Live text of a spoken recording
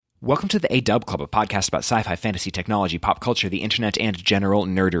Welcome to the A-Dub Club, a podcast about sci-fi, fantasy, technology, pop culture, the internet, and general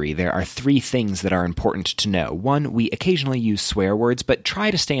nerdery. There are three things that are important to know. One, we occasionally use swear words, but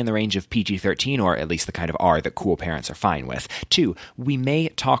try to stay in the range of PG-13, or at least the kind of R that cool parents are fine with. Two, we may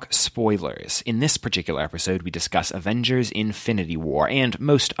talk spoilers. In this particular episode, we discuss Avengers: Infinity War, and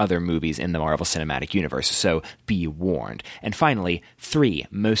most other movies in the Marvel Cinematic Universe, so be warned. And finally, three,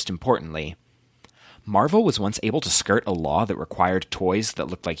 most importantly, Marvel was once able to skirt a law that required toys that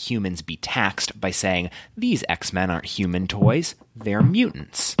looked like humans be taxed by saying, these X-Men aren't human toys, they're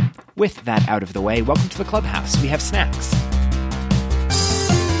mutants. With that out of the way, welcome to the Clubhouse. We have snacks.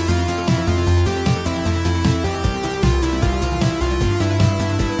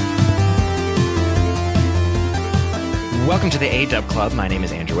 Welcome to the A-Dub Club. My name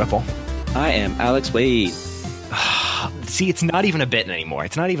is Andrew Whipple. I am Alex Wade. See, it's not even a bit anymore.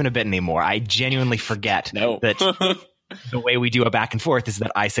 I genuinely forget that the way we do a back and forth is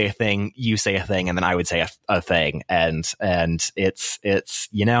that I say a thing, you say a thing, and then I would say a thing. And it's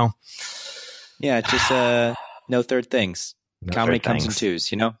you know. Yeah, just no third things. No Comedy third comes things. in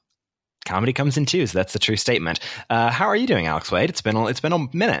twos, you know? Comedy comes in twos. That's the true statement. How are you doing, Alex Wade? It's been a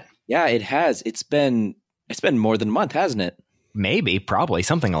minute. Yeah, it has. It's been more than a month, hasn't it? Maybe, probably,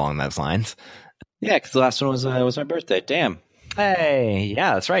 something along those lines. Yeah, because the last one was my birthday. Damn. Hey,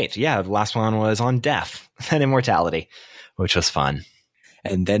 yeah, that's right. Yeah, the last one was on death and immortality, which was fun.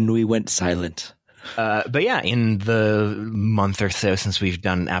 And then we went silent. But yeah, in the month or so since we've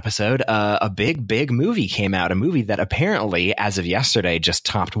done an episode, a big movie came out. A movie that apparently, as of yesterday, just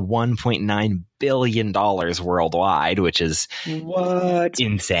topped $1.9 billion worldwide, which is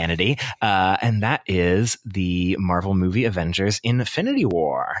insanity. And that is the Marvel movie Avengers: Infinity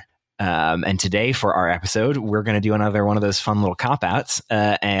War. And today for our episode, we're going to do another one of those fun little cop-outs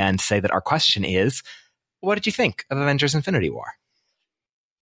and say that our question is, what did you think of Avengers: Infinity War?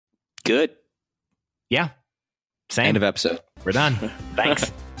 Good. Yeah. Same. End of episode. We're done.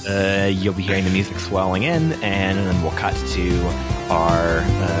 Thanks. You'll be hearing the music swelling in, and then we'll cut to our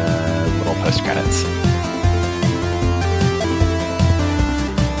little post-credits.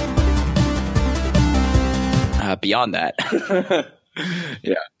 Beyond that.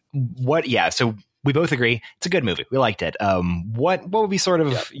 Yeah. Yeah, so we both agree it's a good movie. We liked it. What would be sort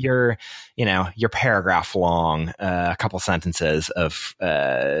of your paragraph long, a couple sentences of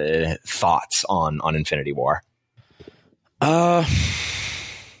thoughts on Infinity War? Man,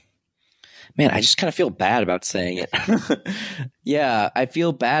 I just kind of feel bad about saying it. Yeah, I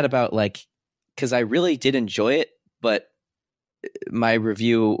feel bad about because I really did enjoy it, but my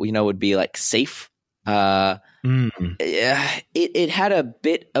review, would be safe. Yeah, it had a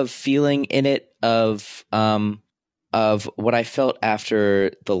bit of feeling in it of what I felt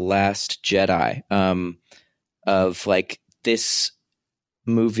after The Last Jedi, of this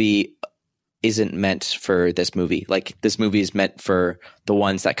movie isn't meant for this movie. This movie is meant for the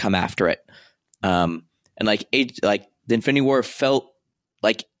ones that come after it. And the Infinity War felt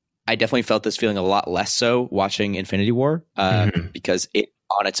I definitely felt this feeling a lot less so watching Infinity War, because it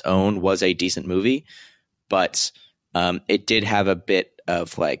on its own was a decent movie. But it did have a bit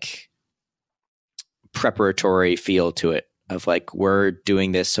of preparatory feel to it of we're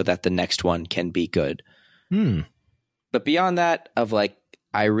doing this so that the next one can be good. But beyond that, of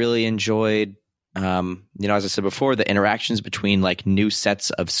I really enjoyed, as I said before, the interactions between new sets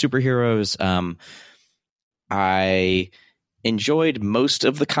of superheroes. I enjoyed most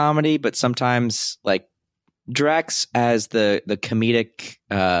of the comedy, but sometimes Drax as the comedic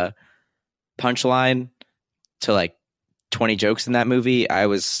punchline to 20 jokes in that movie, I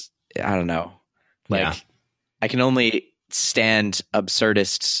don't know. I can only stand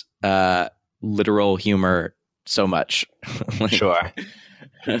absurdist literal humor so much. Sure. I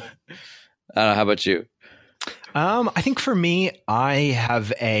don't know. How about you? I think for me,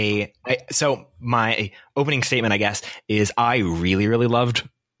 so my opening statement, I guess, is I really, really loved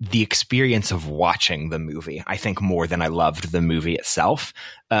the experience of watching the movie. I think more than I loved the movie itself.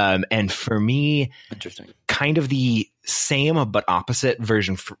 And for me, interesting, kind of the same but opposite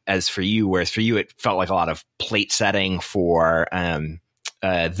version as for you, whereas for you, it felt like a lot of plate setting for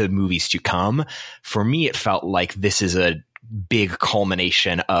the movies to come. For me, it felt like this is a big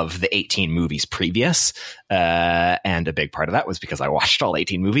culmination of the 18 movies previous. And a big part of that was because I watched all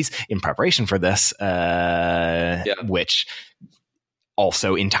 18 movies in preparation for this, which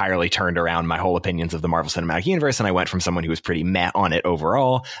also entirely turned around my whole opinions of the Marvel Cinematic Universe. And I went from someone who was pretty meh on it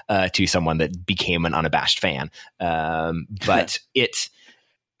overall to someone that became an unabashed fan. But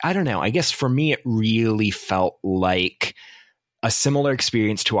I don't know. I guess for me, it really felt like a similar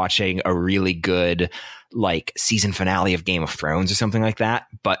experience to watching a really good like season finale of Game of Thrones or something like that,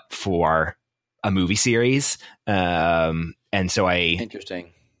 but for a movie series. And so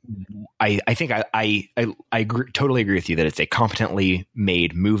Interesting. I think I totally agree with you that it's a competently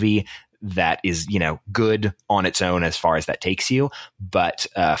made movie that is, you know, good on its own as far as that takes you. But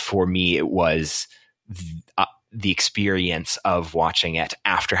for me, it was the experience of watching it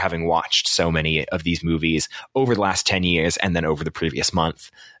after having watched so many of these movies over the last 10 years and then over the previous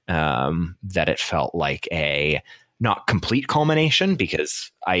month, that it felt like a not complete culmination,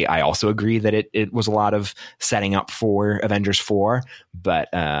 because I also agree that it was a lot of setting up for Avengers 4, but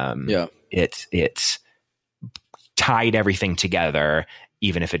it tied everything together,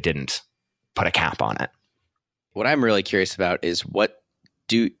 even if it didn't put a cap on it. What I'm really curious about is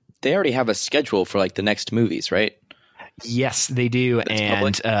they already have a schedule for like the next movies, right? Yes, they do.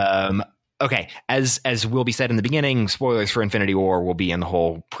 That's and okay, as will be said in the beginning, spoilers for Infinity War will be in the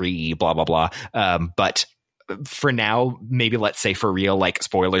whole pre blah blah blah. But for now, maybe let's say for real, like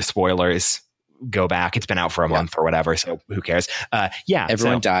spoilers, go back. It's been out for a month or whatever, so who cares?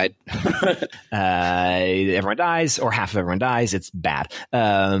 Everyone died. Everyone dies, or half of everyone dies. It's bad.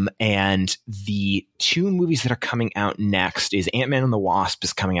 And the two movies that are coming out next is Ant-Man and the Wasp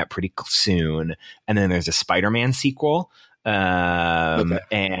is coming out pretty soon, and then there's a Spider-Man sequel, and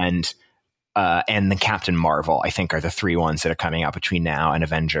the Captain Marvel, I think, are the three ones that are coming out between now and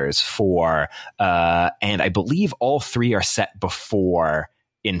Avengers 4. And I believe all three are set before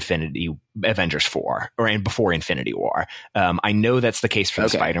Avengers 4 and before Infinity War. I know that's the case for the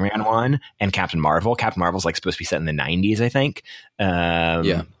Spider-Man one and Captain Marvel. Captain Marvel's like supposed to be set in the 90s, I think.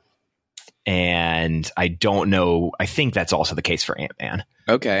 And I don't know. I think that's also the case for Ant-Man.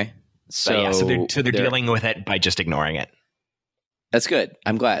 Okay. So they're dealing with it by just ignoring it. That's good.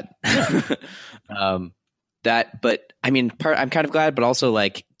 I'm glad. But I mean, I'm kind of glad, but also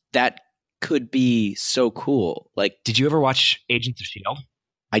like that could be so cool. Like, did you ever watch Agents of S.H.I.E.L.D.?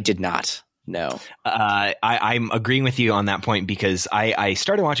 I did not. No. I'm agreeing with you on that point, because I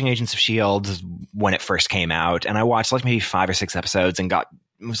started watching Agents of S.H.I.E.L.D. when it first came out, and I watched like maybe 5 or 6 episodes and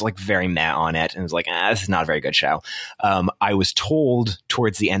was like very meh on it, and was like, this is not a very good show. I was told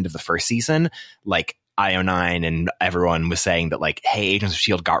towards the end of the first season, like IO9 and everyone was saying that like, hey, Agents of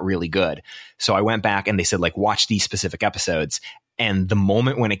S.H.I.E.L.D. got really good. So I went back and they said like, watch these specific episodes. And the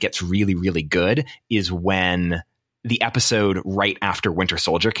moment when it gets really, really good is when the episode right after Winter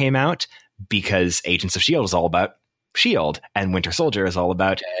Soldier came out, because Agents of S.H.I.E.L.D. is all about S.H.I.E.L.D. and Winter Soldier is all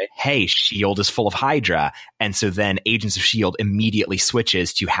about, hey, S.H.I.E.L.D. is full of Hydra. And so then Agents of S.H.I.E.L.D. immediately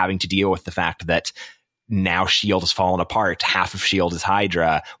switches to having to deal with the fact that now S.H.I.E.L.D. has fallen apart. Half of S.H.I.E.L.D. is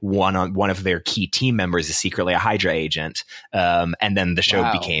Hydra. One of their key team members is secretly a Hydra agent. And then the show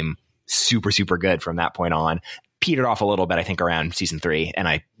became super, super good from that point on. Petered off a little bit, I think, around season 3, and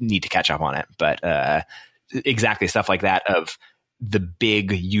I need to catch up on it. But exactly stuff like that, of the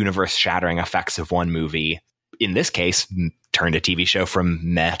big universe shattering effects of one movie, in this case, turned a TV show from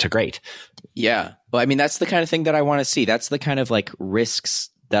meh to great. Yeah. Well, I mean, that's the kind of thing that I want to see. That's the kind of like risks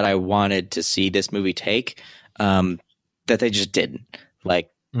that I wanted to see this movie take, that they just didn't.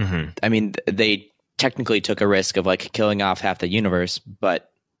 Like, I mean, they technically took a risk of like killing off half the universe, but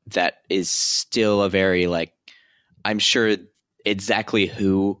that is still a very like, I'm sure exactly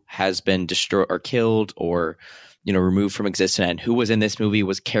who has been destroyed or killed or, you know, removed from existence and who was in this movie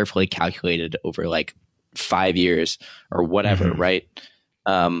was carefully calculated over like 5 years or whatever. Right.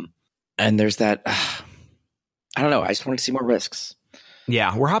 And there's that, I don't know. I just wanted to see more risks.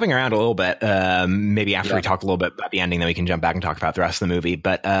 Yeah, we're hopping around a little bit. Maybe after we talk a little bit about the ending, then we can jump back and talk about the rest of the movie.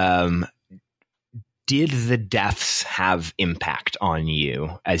 But did the deaths have impact on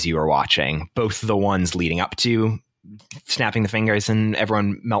you as you were watching? Both the ones leading up to snapping the fingers and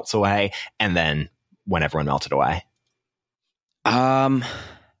everyone melts away, and then when everyone melted away?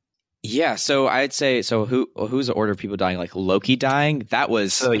 Yeah, so I'd say, so who's the order of people dying? Like Loki dying? That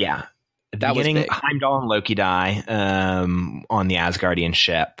was... So yeah. That beginning, was big. Heimdall and Loki die on the Asgardian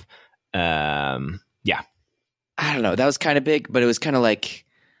ship. Yeah. I don't know. That was kind of big, but it was kind of like,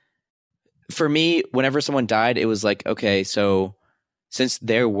 for me, whenever someone died, it was like, okay, so since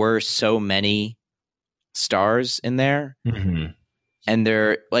there were so many stars in there, and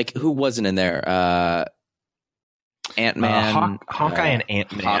they're like, who wasn't in there? Ant-Man. Hawkeye and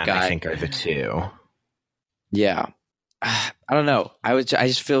Ant-Man, I think, are the two. Yeah. I don't know. I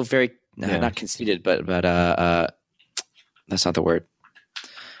just feel very... not conceited, but that's not the word.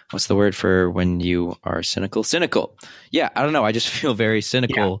 What's the word for when you are cynical? Cynical. Yeah, I don't know. I just feel very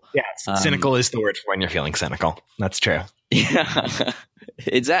cynical. Yeah. Cynical is the word for when you're feeling cynical. That's true. Yeah,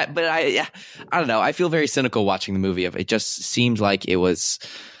 it's that. But I don't know. I feel very cynical watching the movie. It just seemed like it was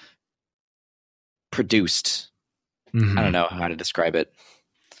produced. Mhm. I don't know how to describe it.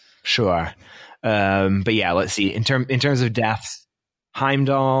 Sure. But yeah, let's see. In terms of deaths,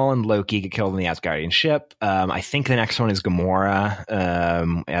 Heimdall and Loki get killed on the Asgardian ship. I think the next one is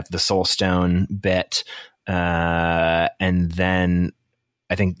Gamora at the Soul Stone bit. And then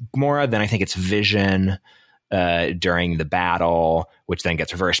I think Gamora, then I think it's Vision during the battle, which then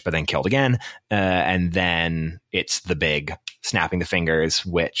gets reversed, but then killed again. And then it's the big snapping the fingers,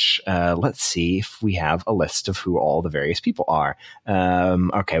 which let's see if we have a list of who all the various people are.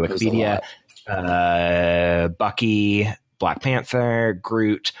 Okay, Wikipedia. Bucky, Black Panther,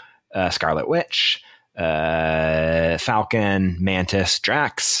 Groot, Scarlet Witch, Falcon, Mantis,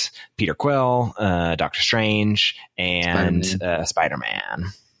 Drax, Peter Quill, Doctor Strange, and Spider-Man.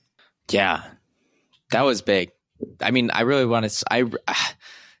 Yeah, that was big. I mean, I really want to.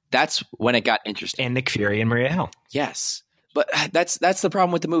 That's when it got interesting. And Nick Fury and Maria Hill. Yes, but that's the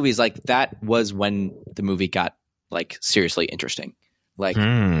problem with the movies. Like that was when the movie got like seriously interesting. Like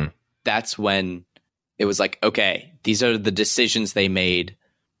that's when it was like, okay, these are the decisions they made.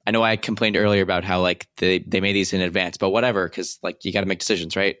 I know I complained earlier about how like they made these in advance, but whatever, because like you got to make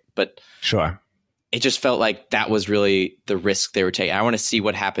decisions, right? But sure, it just felt like that was really the risk they were taking. I want to see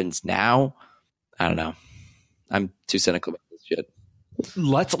what happens now. I don't know. I'm too cynical about this shit.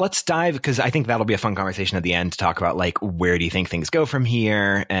 Let's dive, because I think that'll be a fun conversation at the end to talk about like where do you think things go from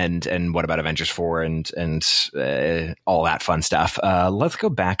here, and what about Avengers 4 and all that fun stuff. Let's go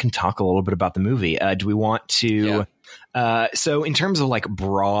back and talk a little bit about the movie. Do we want to? So in terms of like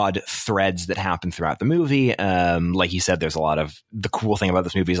broad threads that happen throughout the movie, like you said, there's a lot of the cool thing about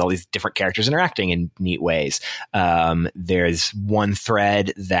this movie is all these different characters interacting in neat ways. There's one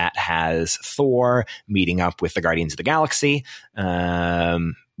thread that has Thor meeting up with the Guardians of the Galaxy,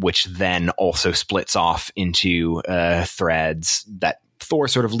 which then also splits off into threads that Thor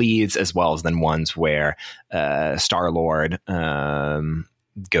sort of leads, as well as then ones where Star-Lord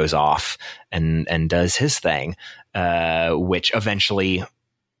goes off and does his thing, which eventually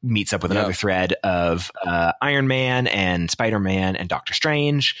meets up with another thread of Iron Man and Spider-Man and Doctor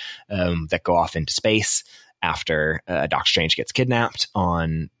Strange that go off into space after Doctor Strange gets kidnapped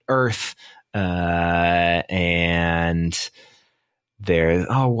on Earth. And there,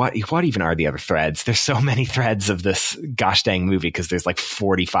 what even are the other threads? There's so many threads of this gosh dang movie because there's like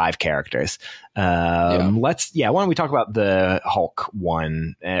 45 characters. Why don't we talk about the Hulk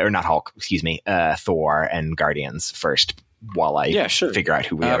one, or not Hulk, excuse me, Thor and Guardians first, while I figure out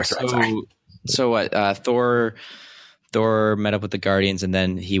who the other threads are. So what? Thor met up with the Guardians, and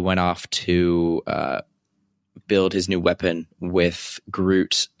then he went off to build his new weapon with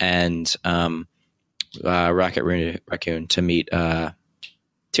Groot and Rocket Raccoon to meet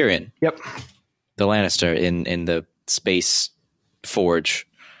Tyrion. Yep, the Lannister in the space forge.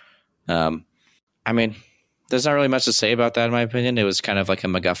 I mean, there's not really much to say about that, in my opinion. It was kind of like a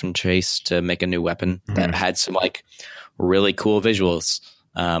MacGuffin chase to make a new weapon that had some like really cool visuals.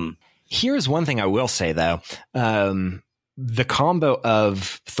 Here's one thing I will say, though. The combo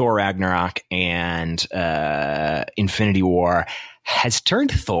of Thor Ragnarok and Infinity War has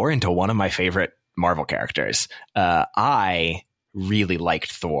turned Thor into one of my favorite Marvel characters. I really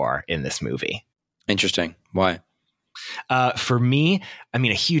liked Thor in this movie. Interesting. Why? For me, I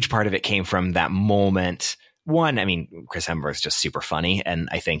mean, a huge part of it came from that moment. One, I mean, Chris Hemsworth is just super funny, and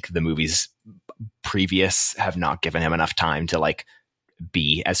I think the movies previous have not given him enough time to like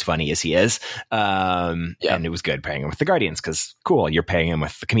be as funny as he is. And it was good pairing him with the Guardians because cool, you're pairing him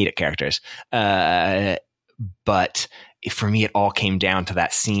with the comedic characters. But for me, it all came down to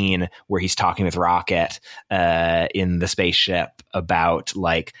that scene where he's talking with Rocket in the spaceship about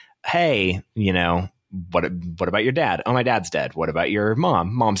like, hey, you know, what about your dad? Oh, my dad's dead. What about your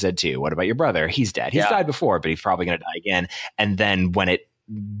mom? Mom's dead too. What about your brother? He's dead. He's died before, but he's probably going to die again. And then when it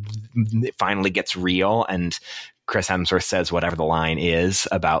finally gets real and Chris Hemsworth says whatever the line is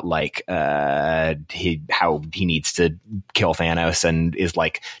about like how he needs to kill Thanos and is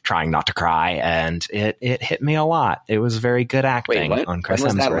like trying not to cry, and it hit me a lot. It was very good acting on Chris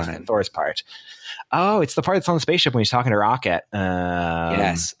Hemsworth and Thor's part. Oh, it's the part that's on the spaceship when he's talking to Rocket.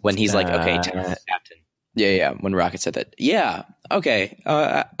 Yes, when he's like, "Okay, Captain." Yeah. When Rocket said that. Yeah. Okay.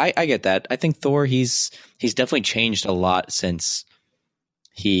 I get that. I think Thor he's definitely changed a lot since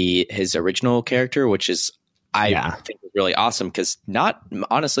his original character, which is I think is really awesome because not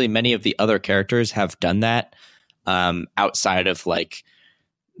honestly many of the other characters have done that outside of like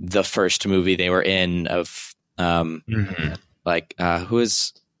the first movie they were in of like who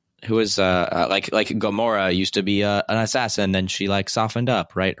was like Gamora used to be an assassin, then she like softened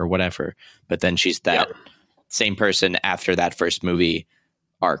up, right, or whatever, but then she's that same person after that first movie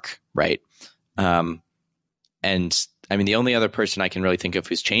arc, right? And I mean, the only other person I can really think of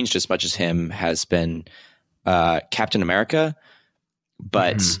who's changed as much as him has been Captain America.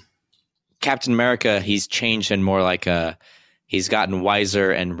 But Captain America, he's changed in more like he's gotten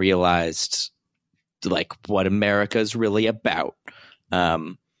wiser and realized like what America's really about.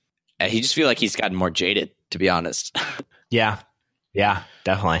 He just feel like he's gotten more jaded, to be honest. Yeah,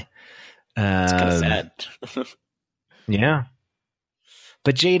 definitely. It's kind of sad. Yeah.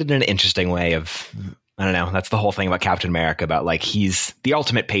 But jaded in an interesting way of, I don't know, that's the whole thing about Captain America, about like he's the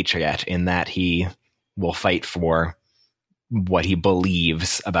ultimate patriot in that he will fight for what he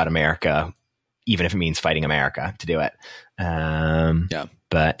believes about America, even if it means fighting America to do it.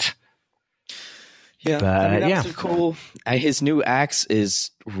 But that was cool. His new axe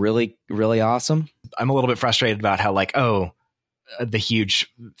is really, really awesome. I'm a little bit frustrated about how like, the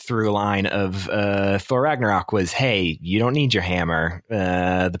huge through line of Thor Ragnarok was, hey, you don't need your hammer.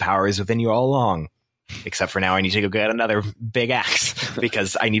 The power is within you all along. Except for now I need to go get another big axe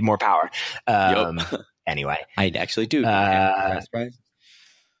because I need more power. Anyway. I actually do.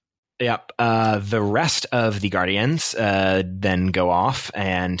 Yep. The rest of the Guardians then go off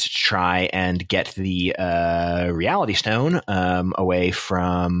and try and get the Reality Stone away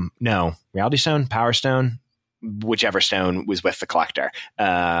from... No, Reality Stone? Power Stone? Whichever stone was with the Collector.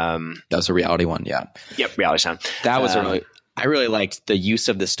 That was a reality one, yeah. Yep, Reality Stone. That was I really liked the use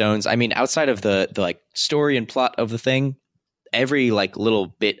of the stones. I mean, outside of the like story and plot of the thing, every like little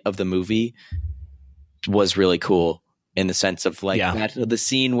bit of the movie was really cool in the sense of like the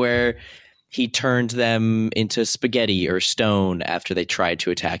scene where he turned them into spaghetti or stone after they tried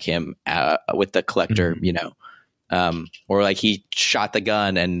to attack him with the Collector, you know, or like he shot the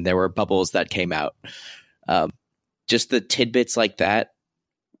gun and there were bubbles that came out. Just the tidbits like that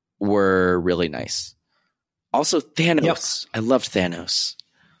were really nice. Also, Thanos. Yep. I loved Thanos.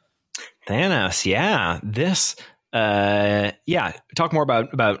 Yeah. This, talk more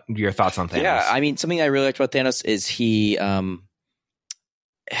about your thoughts on Thanos. Yeah, I mean, something I really liked about Thanos is he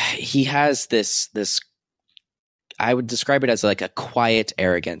has this. I would describe it as like a quiet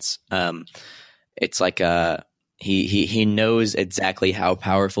arrogance. It's like he knows exactly how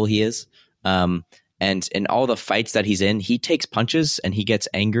powerful he is. And in all the fights that he's in, he takes punches and he gets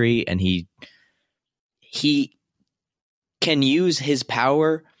angry and he can use his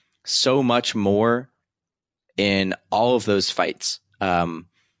power so much more in all of those fights.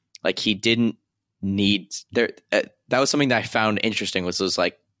 Like he didn't need there. That was something that I found interesting was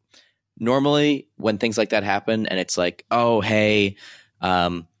like normally when things like that happen and it's like, oh, hey,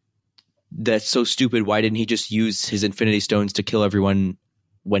 that's so stupid. Why didn't he just use his Infinity Stones to kill everyone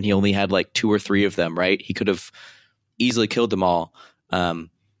when he only had like 2 or 3 of them, right? He could have easily killed them all.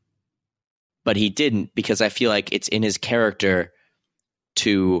 But he didn't because I feel like it's in his character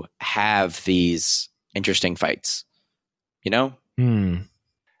to have these interesting fights, you know?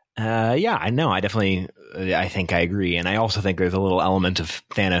 Yeah, I know. I think I agree. And I also think there's a little element of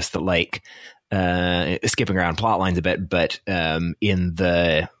Thanos that like, skipping around plot lines a bit, but in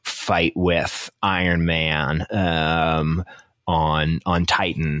the fight with Iron Man, on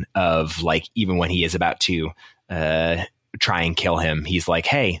Titan of like, even when he is about to try and kill him, he's like,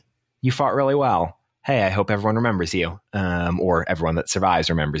 hey, you fought really well. Hey, I hope everyone remembers you. Or everyone that survives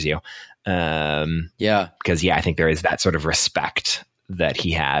remembers you. Because I think there is that sort of respect that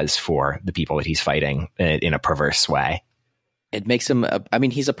he has for the people that he's fighting in a perverse way. It makes him,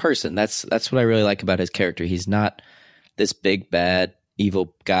 he's a person. That's what I really like about his character. He's not this big, bad,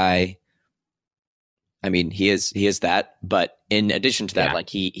 evil guy. I mean, he is that, but in addition to that, like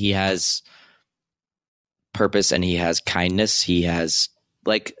he has purpose and he has kindness. He has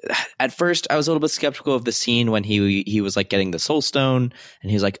like, at first I was a little bit skeptical of the scene when he was like getting the Soul Stone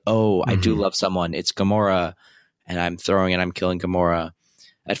and he's like, oh, I do love someone. It's Gamora and I'm killing Gamora.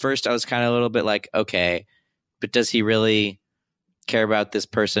 At first I was kind of a little bit like, okay, but does he really care about this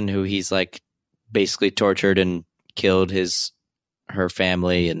person who he's like basically tortured and killed her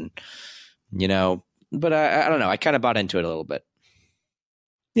family and, you know, but I don't know. I kind of bought into it a little bit.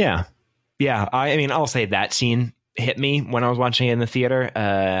 Yeah. I mean, I'll say that scene hit me when I was watching it in the theater.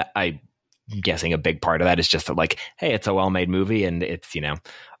 I'm guessing a big part of that is just that, like, hey, it's a well-made movie and it's, you know,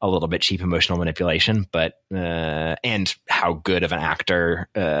 a little bit cheap emotional manipulation, but and how good of an actor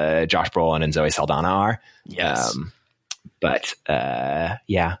Josh Brolin and Zoe Saldana are. Yes. But that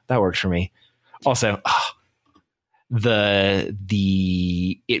works for me. Also,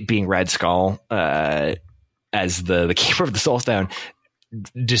 the it being Red Skull as the keeper of the Soul Stone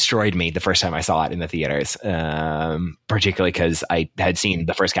destroyed me the first time I saw it in the theaters, particularly because I had seen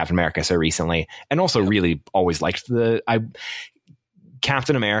the first Captain America so recently and also really always liked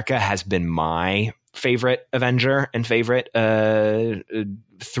Captain America has been my favorite Avenger and favorite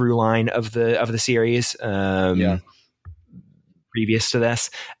through line of the series. Previous to this,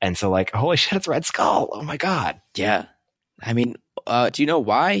 and so like, holy shit, it's Red Skull! Oh my god! Yeah, I mean, do you know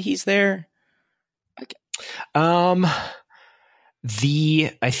why he's there? I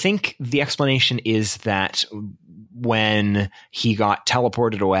think the explanation is that when he got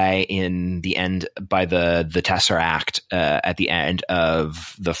teleported away in the end by the Tesseract at the end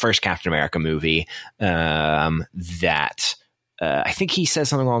of the first Captain America movie, that I think he says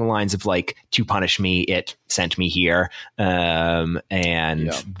something along the lines of like, to punish me, it sent me here. Then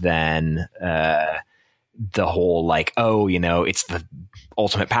the whole like, oh, you know, it's the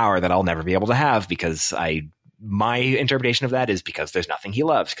ultimate power that I'll never be able to have because my interpretation of that is because there's nothing he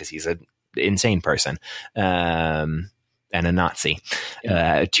loves because he's an insane person and a Nazi.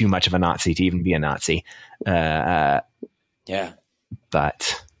 Too much of a Nazi to even be a Nazi. But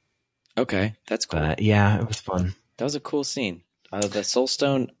okay, that's cool. Yeah, it was fun. That was a cool scene. The Soul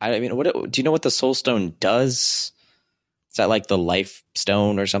Stone. I mean, do you know what the Soul Stone does? Is that like the Life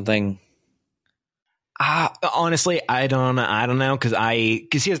Stone or something? Honestly, I don't know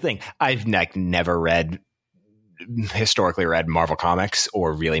because here's the thing: I've never historically read Marvel comics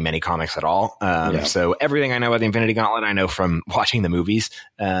or really many comics at all. So everything I know about the Infinity Gauntlet, I know from watching the movies.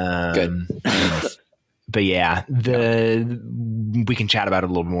 Good. But yeah, we can chat about it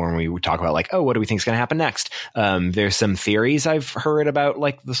a little more when we talk about like, oh, what do we think is going to happen next? There's some theories I've heard about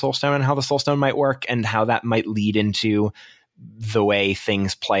like the Soul Stone and how the Soul Stone might work and how that might lead into the way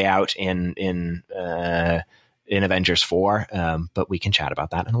things play out in Avengers 4. But we can chat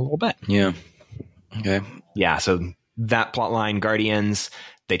about that in a little bit. Yeah. Okay. Yeah. So that plot line, Guardians,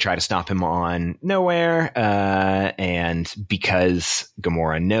 they try to stop him on Nowhere. And because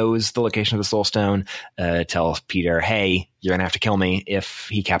Gamora knows the location of the Soul Stone, tells Peter, hey, you're going to have to kill me if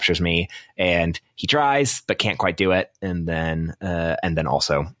he captures me. And he tries, but can't quite do it. And then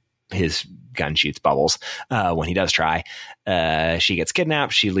also his gun shoots bubbles when he does try. She gets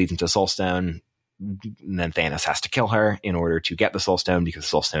kidnapped. She leads him to the Soul Stone. And then Thanos has to kill her in order to get the Soul Stone because the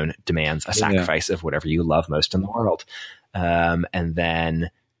Soul Stone demands a sacrifice of whatever you love most in the world. And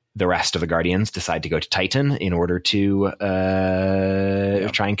then the rest of the Guardians decide to go to Titan in order to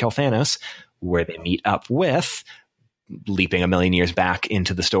try and kill Thanos, where they meet up with, leaping a million years back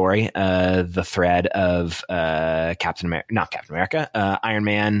into the story, the thread of Iron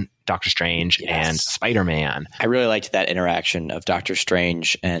Man, Doctor Strange, and Spider-Man. I really liked that interaction of Doctor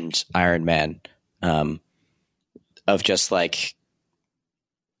Strange and Iron Man, of just like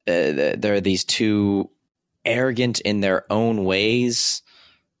there are these two arrogant in their own ways.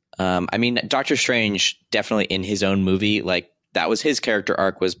 I mean, Doctor Strange definitely in his own movie, like that was his character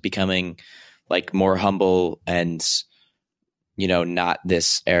arc, was becoming like more humble and, you know, not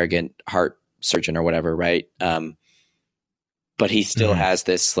this arrogant heart surgeon or whatever. Right. But he still has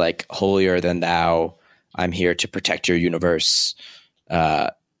this like holier than thou, I'm here to protect your universe.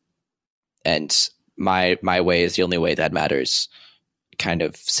 And my way is the only way that matters kind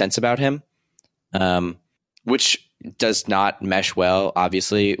of sense about him. Which does not mesh well,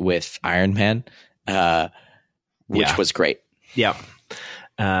 obviously, with Iron Man, which was great. Yeah.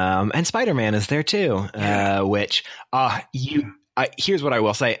 And Spider-Man is there too, which here's what I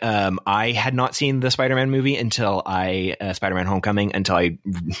will say. I had not seen the Spider-Man movie until Spider-Man Homecoming, until I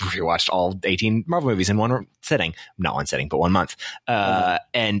rewatched all 18 Marvel movies in one sitting. Not one sitting, but 1 month.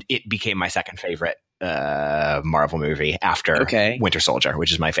 And it became my second favorite Marvel movie after Winter Soldier,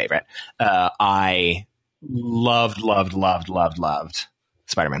 which is my favorite. I loved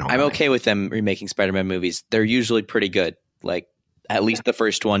Spider-Man Homecoming. I'm okay with them remaking Spider-Man movies. They're usually pretty good. Like at least the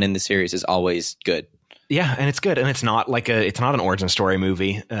first one in the series is always good. Yeah, and it's good, and it's not an origin story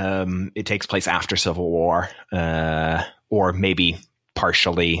movie. It takes place after Civil War, or maybe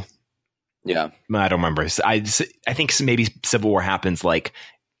partially. Yeah, I don't remember. I think maybe Civil War happens like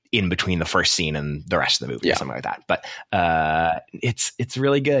in between the first scene and the rest of the movie, or something like that. But it's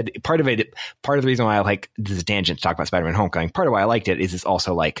really good. Part of the reason why I like this is a tangent to talk about Spider-Man Homecoming. Part of why I liked it is it's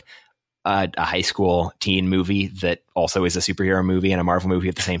also like a high school teen movie that also is a superhero movie and a Marvel movie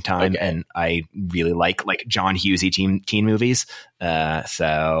at the same time. And I really like John Hughesy teen movies.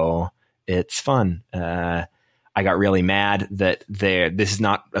 So it's fun. I got really mad that this is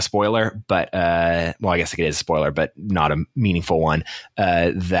not a spoiler, but well, I guess it is a spoiler, but not a meaningful one,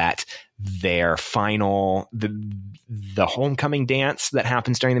 that their final, the homecoming dance that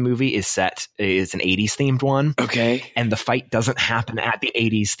happens during the movie is an 80s themed one. Okay. And the fight doesn't happen at the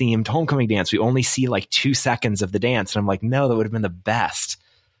 80s themed homecoming dance. We only see like 2 seconds of the dance. And I'm like, no, that would have been the best.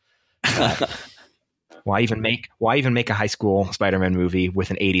 Why even make a high school Spider-Man movie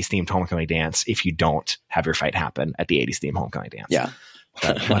with an 80s themed homecoming dance if you don't have your fight happen at the 80s themed homecoming dance? Yeah.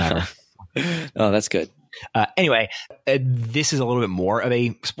 But whatever. Oh, that's good. Anyway, this is a little bit more of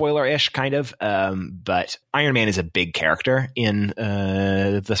a spoiler-ish kind of, but Iron Man is a big character in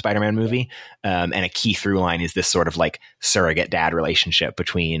the Spider-Man movie, and a key through line is this sort of like surrogate dad relationship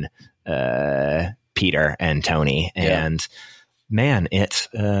between Peter and Tony, and man, it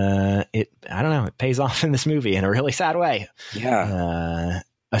I don't know, it pays off in this movie in a really sad way. Yeah,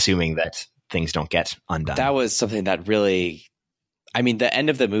 assuming that things don't get undone. That was something that really. I mean, the end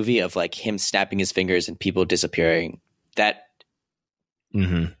of the movie of like him snapping his fingers and people disappearing, that,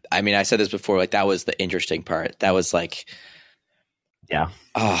 I mean, I said this before, like that was the interesting part. That was like, I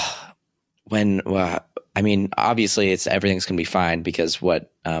mean, obviously everything's going to be fine because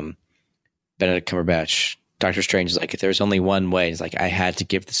what Benedict Cumberbatch, Doctor Strange is like, if there's only one way, he's like, I had to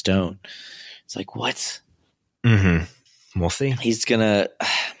give the stone. It's like, what? We'll see.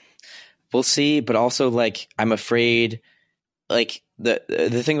 We'll see. But also like, I'm afraid, like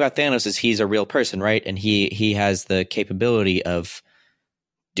the thing about Thanos is he's a real person, right? And he has the capability of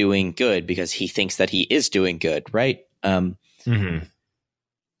doing good because he thinks that he is doing good, right?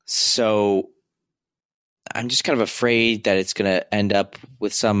 So I'm just kind of afraid that it's going to end up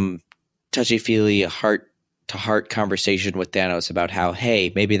with some touchy-feely heart-to-heart conversation with Thanos about how,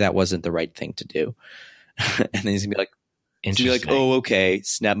 hey, maybe that wasn't the right thing to do. And then he's going to be like, oh, okay,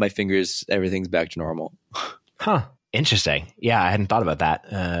 snap my fingers, everything's back to normal. Huh. Interesting. Yeah, I hadn't thought about that.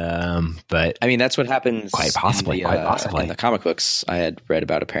 But I mean, that's what happens. Quite possibly. In the comic books I had read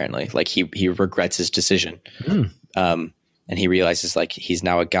about, apparently, like he regrets his decision, and he realizes like he's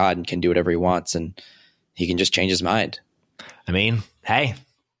now a god and can do whatever he wants, and he can just change his mind. I mean, hey,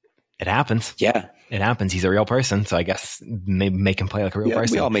 it happens. Yeah, it happens. He's a real person, so I guess maybe make him play like a real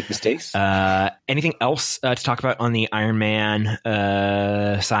person. We all make mistakes. Anything else to talk about on the Iron Man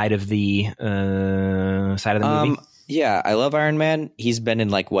side of the movie? Yeah, I love Iron Man. He's been in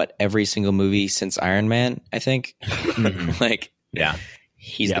like every single movie since Iron Man, I think. Like, yeah,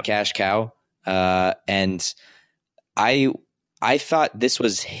 he's the cash cow. And I thought this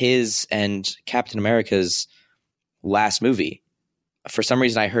was his and Captain America's last movie. For some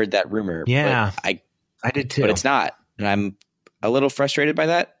reason, I heard that rumor. Yeah, I did too. But it's not, and I'm a little frustrated by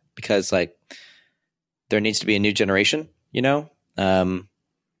that because like there needs to be a new generation, you know?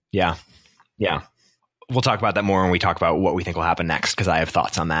 Yeah. We'll talk about that more when we talk about what we think will happen next, because I have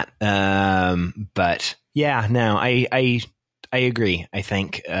thoughts on that. But yeah, no, I agree. I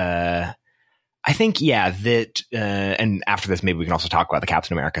think that, and after this, maybe we can also talk about the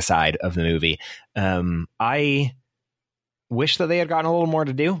Captain America side of the movie. I wish that they had gotten a little more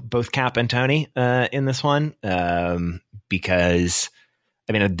to do, both Cap and Tony, in this one, because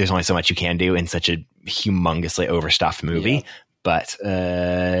I mean, there's only so much you can do in such a humongously overstuffed movie. But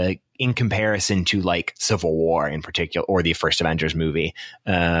in comparison to like Civil War in particular, or the first Avengers movie,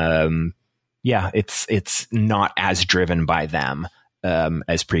 it's not as driven by them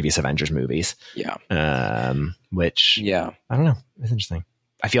as previous Avengers movies. Which I don't know, it's interesting.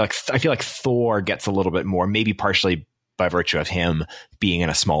 I feel like Thor gets a little bit more, maybe partially by virtue of him being in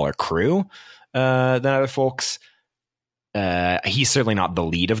a smaller crew than other folks. He's certainly not the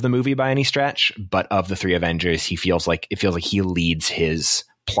lead of the movie by any stretch, but of the three Avengers, it feels like he leads his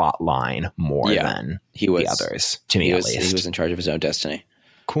plot line more than the others, to me at least. He was in charge of his own destiny.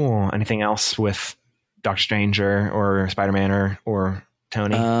 Cool. Anything else with Doctor Strange or Spider-Man or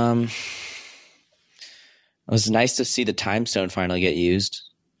Tony? It was nice to see the Time Stone finally get used.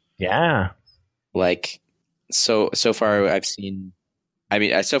 Yeah. Like, so far I've seen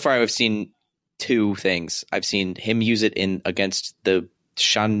two things. I've seen him use it against the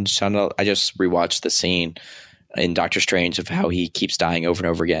Shan. I just rewatched the scene in Doctor Strange of how he keeps dying over and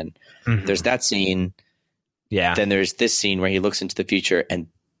over again. There's that scene. Yeah. Then there's this scene where he looks into the future, and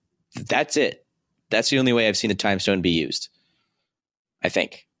that's it. That's the only way I've seen the Time Stone be used, I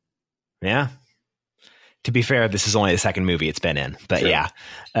think. Yeah. To be fair, this is only the second movie it's been in, but yeah.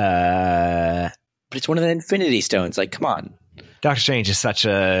 But it's one of the Infinity Stones. Like, come on. Doctor Strange is such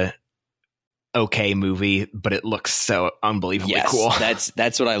a okay movie, but it looks so unbelievably cool.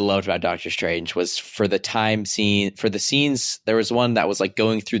 That's what I loved about Doctor Strange was for the scenes. There was one that was like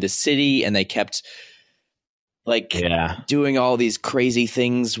going through the city, and they kept like doing all these crazy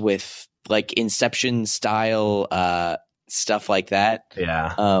things with like Inception style stuff like that.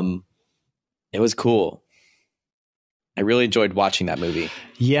 Yeah. It was cool. I really enjoyed watching that movie.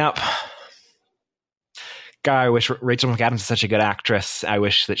 Yep. God, I wish Rachel McAdams is such a good actress. I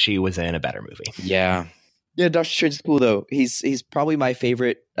wish that she was in a better movie. Yeah. Yeah, Doctor Strange is cool though. He's probably my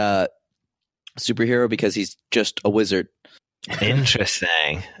favorite superhero because he's just a wizard.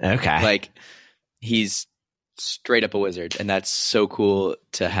 Interesting. Okay. Like, he's straight up a wizard, and that's so cool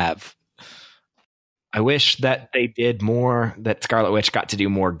to have. I wish that they did more, that Scarlet Witch got to do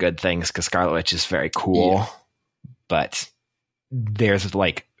more good things, because Scarlet Witch is very cool. Yeah. But there's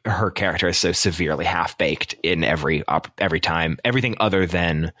like, her character is so severely half-baked in every time. Everything other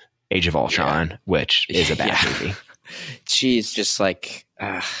than Age of Ultron, which is a bad movie. She's just like,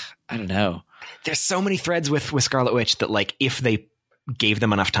 I don't know. There's so many threads with Scarlet Witch that, like, if they gave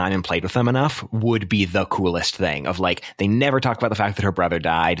them enough time and played with them enough, would be the coolest thing. Of like, they never talk about the fact that her brother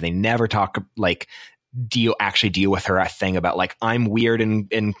died. They never talk like deal with her thing about like, I'm weird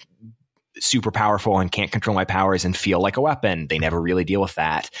and super powerful and can't control my powers and feel like a weapon. They never really deal with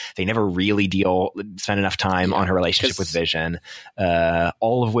that. They never really spend enough time on her relationship with Vision,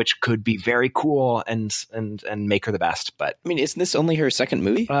 all of which could be very cool and make her the best. But I mean, isn't this only her second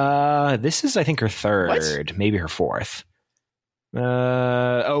movie? This is, I think, her third, maybe her fourth.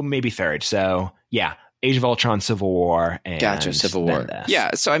 Maybe third. So yeah, Age of Ultron, Civil War, and gotcha, Civil War.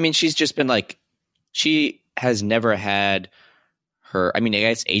 Yeah. So I mean, she's just been like, she has never had her. I mean, I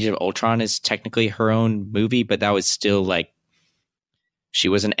guess Age of Ultron is technically her own movie, but that was still like, she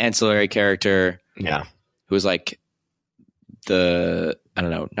was an ancillary character. Yeah. Who was like I don't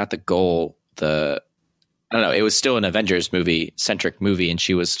know, not the goal, I don't know. It was still an Avengers centric movie, and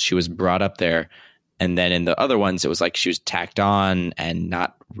she was brought up there. And then in the other ones, it was like she was tacked on and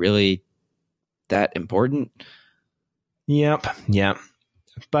not really that important. Yep.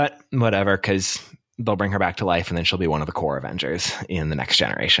 But whatever, because they'll bring her back to life, and then she'll be one of the core Avengers in the next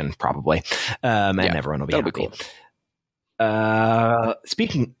generation, probably. And everyone will be happy. Be cool.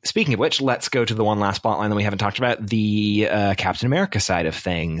 Speaking of which, let's go to the one last plotline that we haven't talked about, the Captain America side of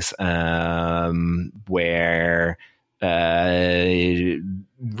things, where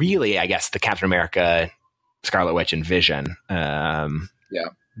really, I guess, the Captain America, Scarlet Witch, and Vision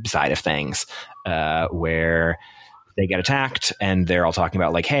side of things, where they get attacked and they're all talking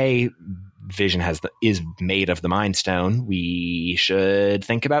about like, hey, Vision is made of the Mind Stone. We should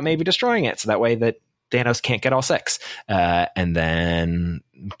think about maybe destroying it so that way that Thanos can't get all six. And then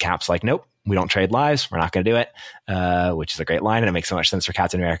Cap's like, nope, we don't trade lives. We're not going to do it, which is a great line. And it makes so much sense for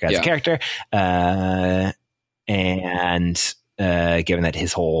Captain America as a character. And given that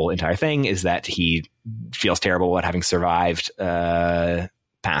his whole entire thing is that he feels terrible about having survived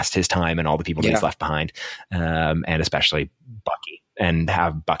past his time and all the people that he's left behind, and especially Bucky. And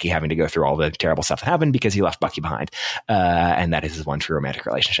have Bucky having to go through all the terrible stuff that happened because he left Bucky behind. And that is his one true romantic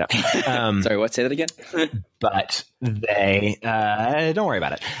relationship. Sorry, what? Say that again? But they, don't worry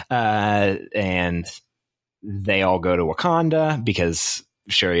about it. And they all go to Wakanda because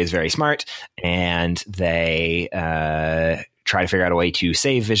Shuri is very smart, and they try to figure out a way to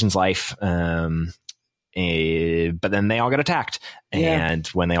save Vision's life. But then they all get attacked, and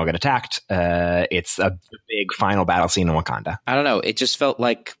when they all get attacked, it's a big final battle scene in Wakanda. I don't know. It just felt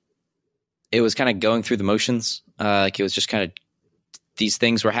like it was kind of going through the motions. Like it was just kind of, these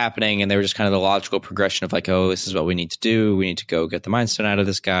things were happening, and they were just kind of the logical progression of like, oh, this is what we need to do. We need to go get the Mind Stone out of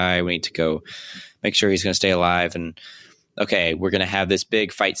this guy. We need to go make sure he's going to stay alive. And okay, we're going to have this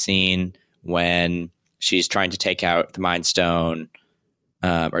big fight scene when she's trying to take out the Mind Stone.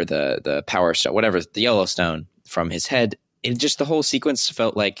 Or the Power Stone, whatever, the Yellow Stone from his head. It just, the whole sequence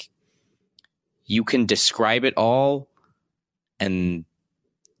felt like you can describe it all and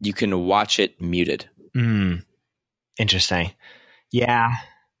you can watch it muted. Interesting. Yeah,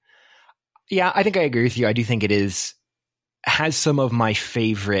 I think I agree with you. I do think it has some of my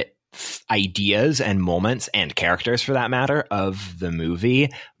favorite ideas and moments and characters, for that matter, of the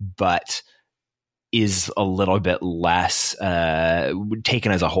movie, but is a little bit less,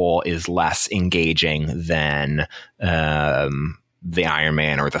 taken as a whole, is less engaging than the Iron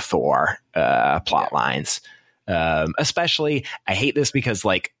Man or the Thor plot lines. Especially, I hate this because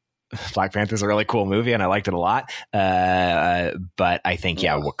like Black Panther's a really cool movie and I liked it a lot. But I think,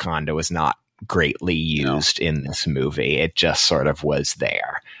 Wakanda was not greatly used in this movie. It just sort of was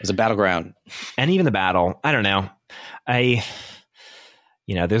there. It was a battleground. And even the battle, I don't know.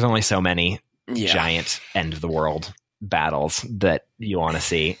 There's only so many giant end of the world battles that you want to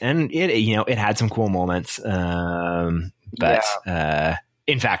see, and it had some cool moments, but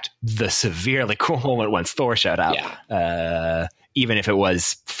in fact the severely cool moment once Thor showed up, even if it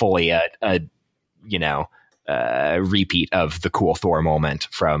was fully a repeat of the cool Thor moment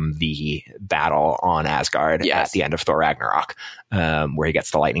from the battle on Asgard at the end of Thor Ragnarok, where he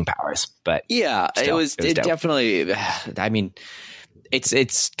gets the lightning powers. But it was definitely, I mean,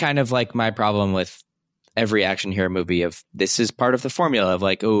 it's kind of like my problem with every action hero movie of, this is part of the formula of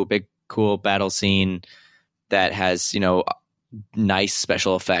like, oh, big cool battle scene that has, you know, nice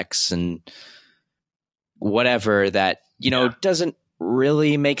special effects and whatever that, you know, doesn't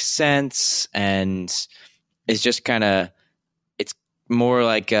really make sense and is just kind of, it's more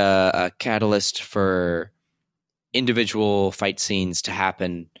like a catalyst for individual fight scenes to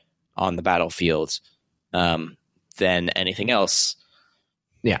happen on the battlefield than anything else.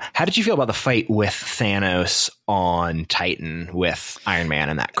 Yeah. How did you feel about the fight with Thanos on Titan with Iron Man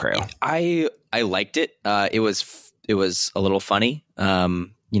and that crew? I liked it. It was a little funny, you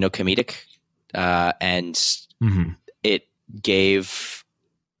know, comedic, and it gave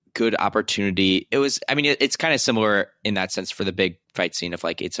good opportunity. It was, I mean, it's kind of similar in that sense for the big fight scene of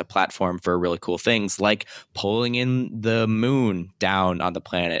like, it's a platform for really cool things like pulling in the moon down on the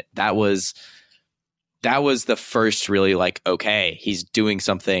planet. That was the first really like, okay, he's doing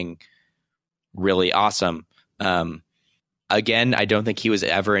something really awesome. Again, I don't think he was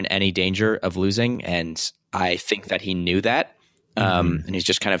ever in any danger of losing. And I think that he knew that. And he's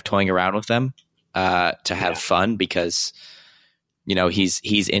just kind of toying around with them to have fun because, you know, he's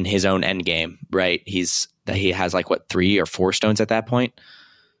in his own end game, right? He has like what, 3 or 4 stones at that point.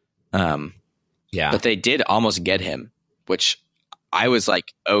 But they did almost get him, which I was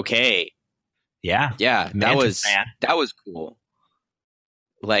like, okay. Yeah. That was cool.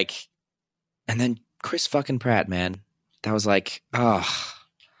 Like, and then Chris fucking Pratt, man, that was like, oh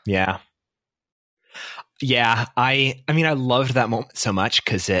yeah. I mean, I loved that moment so much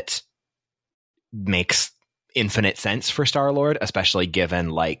because it makes infinite sense for Star-Lord, especially given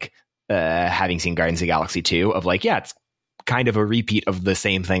like having seen Guardians of the Galaxy 2 of like, yeah, it's kind of a repeat of the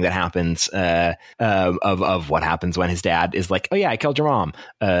same thing that happens of what happens when his dad is like, oh yeah, I killed your mom.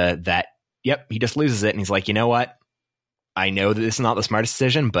 Yep, he just loses it and he's like, you know what? I know that this is not the smartest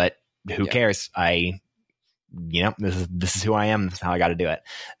decision, but who cares? This is who I am. This is how I got to do it.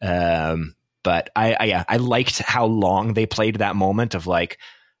 But I liked how long they played that moment of like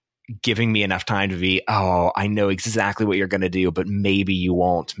giving me enough time to be, oh, I know exactly what you're going to do, but maybe you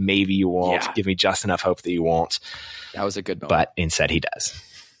won't. Maybe you won't. Yeah. Give me just enough hope that you won't. That was a good moment. But instead he does.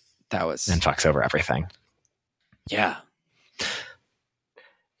 And fucks over everything. Yeah.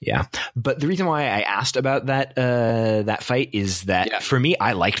 Yeah. But the reason why I asked about that fight is that for me,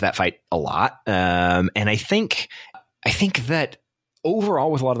 I liked that fight a lot. And I think that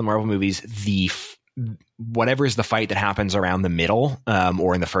overall with a lot of the Marvel movies, whatever is the fight that happens around the middle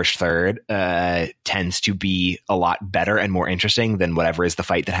or in the first third tends to be a lot better and more interesting than whatever is the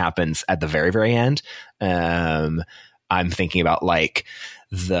fight that happens at the very, very end. I'm thinking about like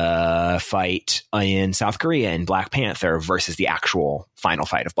the fight in South Korea in Black Panther versus the actual final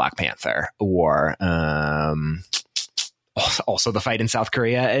fight of Black Panther, or also the fight in South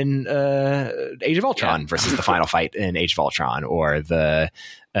Korea in Age of Ultron versus the final fight in Age of Ultron, or the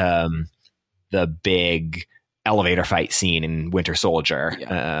big elevator fight scene in Winter Soldier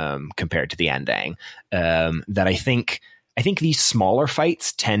compared to the ending. That I think these smaller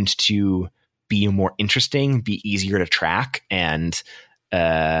fights tend to be more interesting, be easier to track, and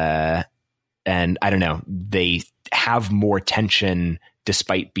I don't know, they have more tension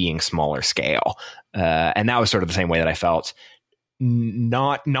despite being smaller scale. And that was sort of the same way that I felt,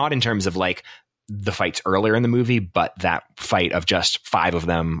 not in terms of like the fights earlier in the movie, but that fight of just 5 of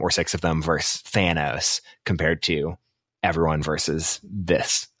them or 6 of them versus Thanos compared to everyone versus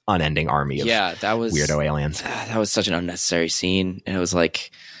this unending army of weirdo aliens. That was such an unnecessary scene. And it was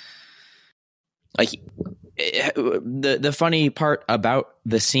like the funny part about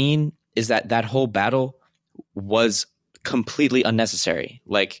the scene is that whole battle was completely unnecessary.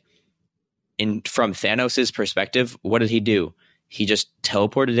 Like from Thanos' perspective, what did he do? He just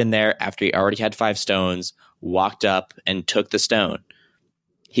teleported in there after he already had 5 stones, walked up and took the stone.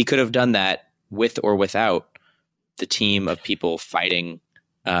 He could have done that with or without the team of people fighting,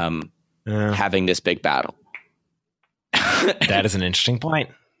 having this big battle. That is an interesting point.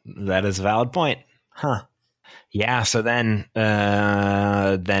 That is a valid point. Huh. Yeah, so then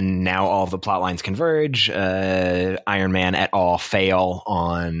now all of the plot lines converge. Iron Man et al. Fail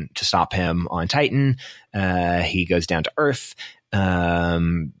to stop him on Titan. He goes down to Earth.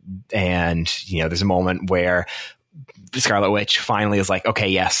 And, you know, there's a moment where Scarlet Witch finally is like, okay,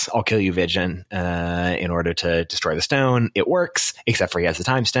 yes, I'll kill you, Vision, in order to destroy the stone. It works, except for he has the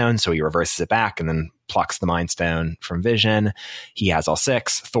time stone, so he reverses it back and then plucks the Mind Stone from Vision. He has all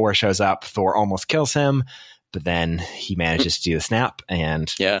 6. Thor shows up. Thor almost kills him, but then he manages to do the snap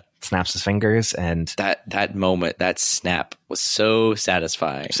and snaps his fingers. And that moment, that snap was so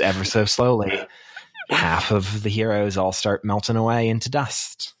satisfying. Just ever so slowly, half of the heroes all start melting away into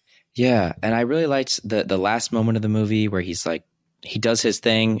dust. Yeah, and I really liked the last moment of the movie where he's like he does his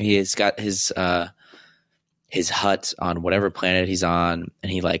thing. He has got his hut on whatever planet he's on,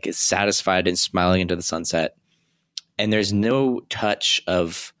 and he like is satisfied and smiling into the sunset. And there's no touch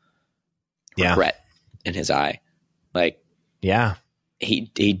of regret in his eye. Like, yeah, he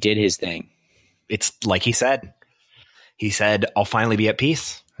did his thing. It's like he said. He said, "I'll finally be at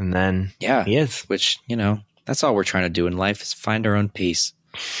peace," and then he is. Which, you know, that's all we're trying to do in life is find our own peace.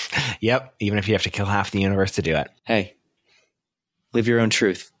 Yep. Even if you have to kill half the universe to do it. Hey, live your own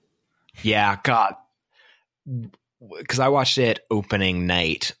truth. Yeah, God. Because I watched it opening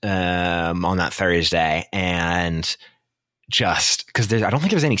night on that Thursday, and just because I don't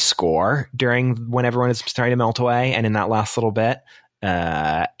think there was any score during when everyone is starting to melt away, and in that last little bit,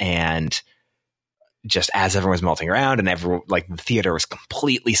 and just as everyone was melting around, and everyone, like, the theater was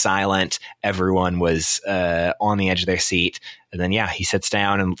completely silent, everyone was on the edge of their seat, and then he sits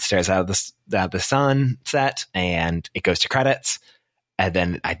down and stares out of the sunset, and it goes to credits, and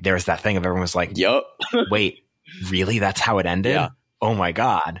then there was that thing of everyone was like, "Yup, wait." Really? That's how it ended? Yeah. Oh my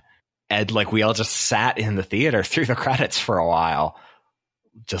God. And like we all just sat in the theater through the credits for a while,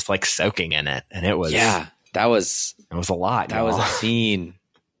 just like soaking in it. And it was that was a lot. That was a scene.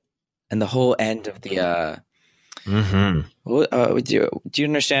 And the whole end of the do you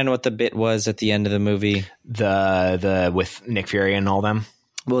understand what the bit was at the end of the movie? The with Nick Fury and all them?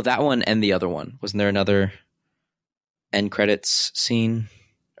 Well, that one and the other one. Wasn't there another end credits scene?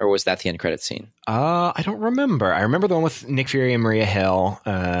 Or was that the end credits scene? I don't remember. I remember the one with Nick Fury and Maria Hill,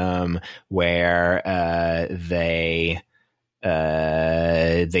 where they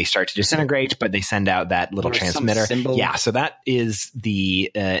start to disintegrate, but they send out that little transmitter. Yeah, so that is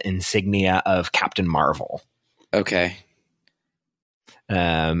the insignia of Captain Marvel. Okay.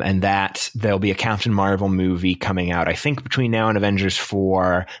 And that there'll be a Captain Marvel movie coming out, I think, between now and Avengers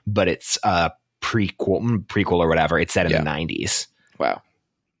 4, but it's a prequel or whatever. It's set in the 90s. Wow.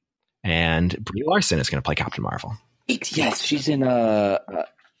 And Brie Larson is going to play Captain Marvel. Yes, she's in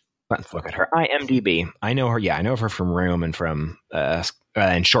Let's look at her IMDb. I know her. Yeah, I know her from Room and from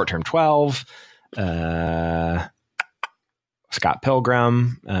and Short Term 12. Scott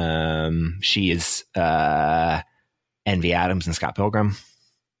Pilgrim. She is Envy Adams and Scott Pilgrim.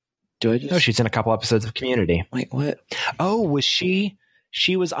 No, she's in a couple episodes of Community. Wait, what? Oh, was she?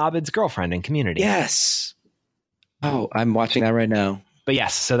 She was Abed's girlfriend in Community. Yes. Oh, I'm watching that right now. But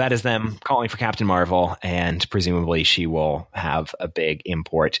yes, so that is them calling for Captain Marvel, and presumably she will have a big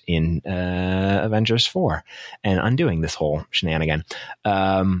import in Avengers 4 and undoing this whole shenanigan.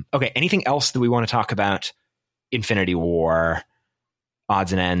 Okay, anything else that we want to talk about Infinity War,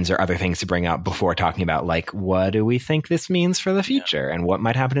 odds and ends, or other things to bring up before talking about, like, what do we think this means for the future and what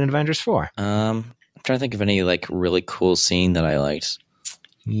might happen in Avengers 4? I'm trying to think of any, like, really cool scene that I liked.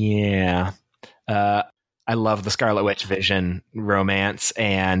 Yeah. I love the Scarlet Witch Vision romance,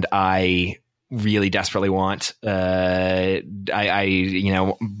 and I really desperately want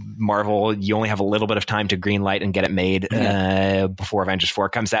Marvel, you only have a little bit of time to greenlight and get it made before Avengers 4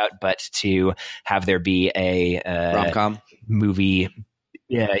 comes out, but to have there be a rom-com movie.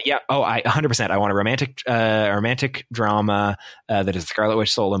 Yeah. Oh, 100%. I want a romantic drama that is a Scarlet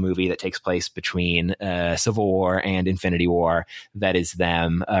Witch solo movie that takes place between Civil War and Infinity War. That is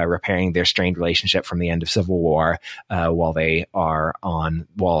them repairing their strained relationship from the end of Civil War while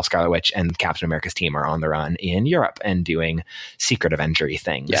Scarlet Witch and Captain America's team are on the run in Europe and doing secret Avenger-y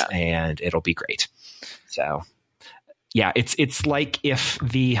things. Yeah. And it'll be great. So... yeah, it's like if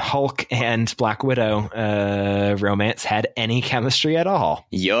the Hulk and Black Widow romance had any chemistry at all.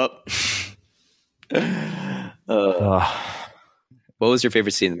 Yup. What was your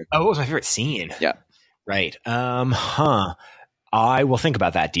favorite scene? Oh, what was my favorite scene? Yeah. Right. I will think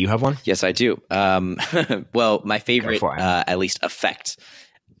about that. Do you have one? Yes, I do. Well, my favorite, at least, effect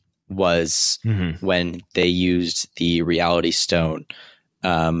was when they used the Reality Stone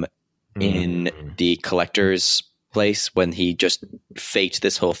in the Collector's place, when he just faked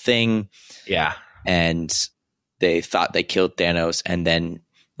this whole thing. Yeah. And they thought they killed Thanos, and then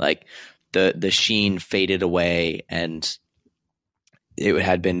like the sheen faded away and it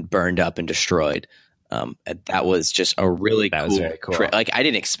had been burned up and destroyed. And that was just a really cool. Like, I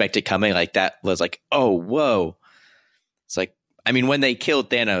didn't expect it coming. Like, that was like, oh, whoa. It's like, I mean, when they killed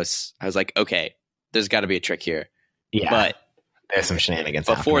Thanos, I was like, okay, there's got to be a trick here. Yeah. But there's some shenanigans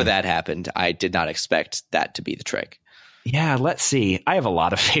before that happened. I did not expect that to be the trick. Yeah, let's see. I have a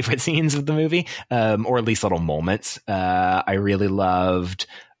lot of favorite scenes of the movie, or at least little moments. I really loved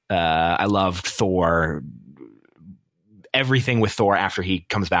Thor. Everything with Thor after he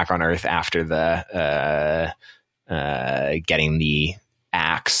comes back on Earth after the getting the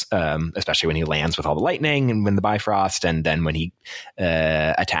acts, especially when he lands with all the lightning and when the Bifrost, and then when he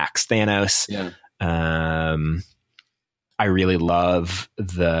attacks Thanos. Yeah. I really love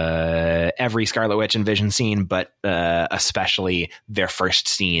every Scarlet Witch and Vision scene, but especially their first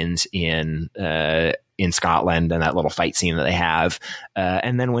scenes in Scotland and that little fight scene that they have.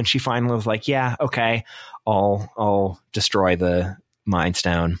 And then when she finally was like, yeah, okay, I'll destroy the Mind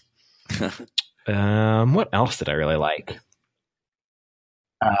Stone. What else did I really like?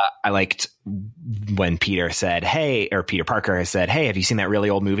 I liked when Peter Parker has said, hey, have you seen that really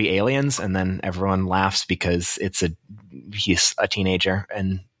old movie Aliens? And then everyone laughs because he's a teenager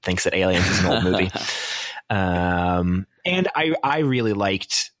and thinks that Aliens is an old movie. And I really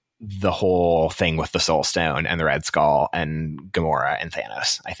liked the whole thing with the Soul Stone and the Red Skull and Gamora and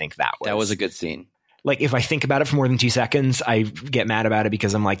Thanos. I think that was a good scene. Like, if I think about it for more than 2 seconds, I get mad about it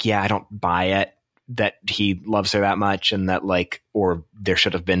because I'm like, yeah, I don't buy it that he loves her that much, and that or there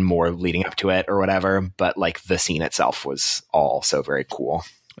should have been more leading up to it or whatever. But the scene itself was all so very cool.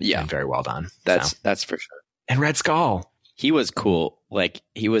 Yeah. And very well done. That's for sure. And Red Skull. He was cool.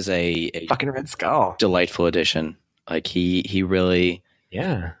 He was a fucking Red Skull. Delightful addition. He really,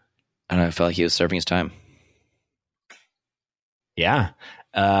 yeah. I don't know, I felt like he was serving his time. Yeah.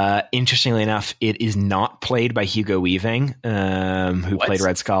 Interestingly enough, it is not played by Hugo Weaving, who played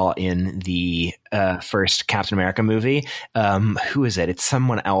Red Skull in the first Captain America movie. Who is it? It's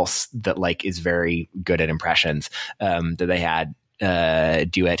someone else that is very good at impressions that they had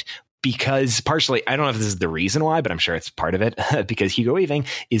do it. Because partially, I don't know if this is the reason why, but I'm sure it's part of it, because Hugo Weaving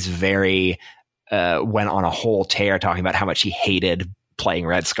is went on a whole tear talking about how much he hated playing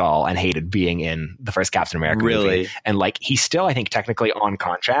Red Skull and hated being in the first Captain America movie. And he's still, I think, technically on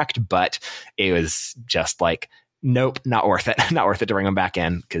contract, but it was just nope, not worth it. Not worth it to bring him back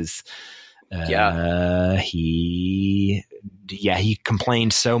in because he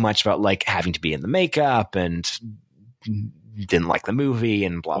complained so much about having to be in the makeup and didn't like the movie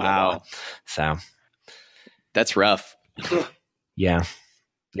and blah, blah, blah. So that's rough. Yeah.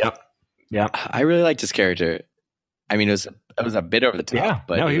 Yep. I really liked his character. I mean, it was a bit over the top,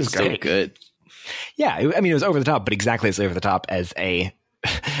 but he was still good. Yeah, I mean, it was over the top, but exactly as over the top as a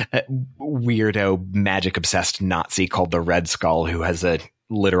weirdo, magic-obsessed Nazi called the Red Skull, who has a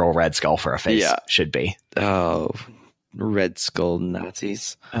literal red skull for a face, should be. Oh, Red Skull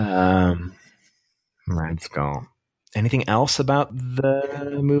Nazis. Red Skull. Anything else about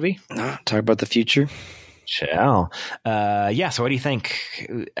the movie? No, talk about the future. Chill. So what do you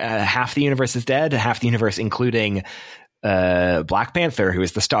think? Half the universe is dead, half the universe, including Black Panther, who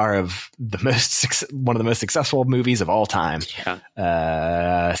is the star of one of the most successful movies of all time.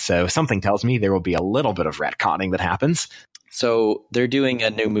 Yeah. So something tells me there will be a little bit of retconning that happens. So they're doing a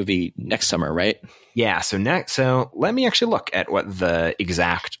new movie next summer, right? Yeah. So let me actually look at what the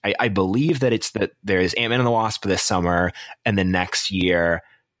exact. I believe that it's that there's Ant-Man and the Wasp this summer, and then next year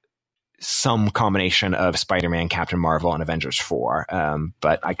some combination of Spider-Man, Captain Marvel, and Avengers 4.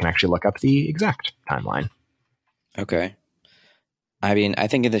 But I can actually look up the exact timeline. Okay. I mean, I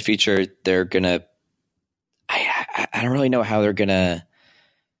think in the future they're gonna. I don't really know how they're gonna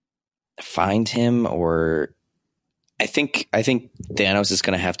find him, or I think Thanos is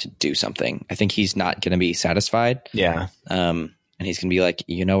gonna have to do something. I think he's not gonna be satisfied. Yeah. And he's gonna be like,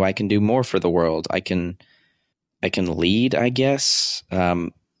 I can do more for the world. I can lead, I guess.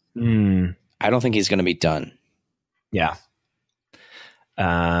 I don't think he's going to be done. Yeah.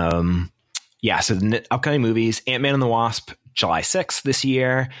 So the upcoming movies, Ant-Man and the Wasp, July 6th this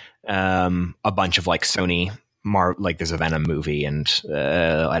year. A bunch of Sony, there's a Venom movie and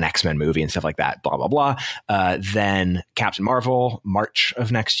an X-Men movie and stuff like that, blah, blah, blah. Then Captain Marvel, March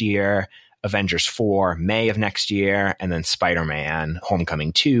of next year. Avengers 4, May of next year. And then Spider-Man,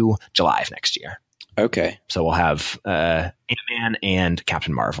 Homecoming 2, July of next year. Okay. So we'll have Ant-Man and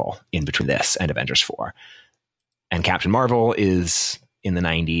Captain Marvel in between this and Avengers 4. And Captain Marvel is in the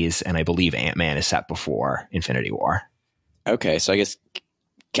 90s, and I believe Ant-Man is set before Infinity War. Okay, so I guess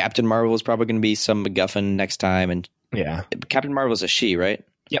Captain Marvel is probably going to be some MacGuffin next time. And yeah. Captain Marvel is a she, right?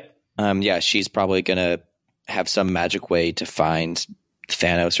 Yep. She's probably going to have some magic way to find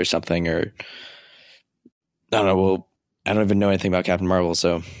Thanos or something, or I don't know. Well, I don't even know anything about Captain Marvel,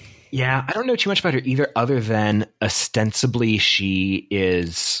 so... Yeah, I don't know too much about her either, other than ostensibly she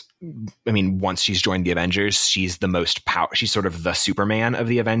is, once she's joined the Avengers, she's the most she's sort of the Superman of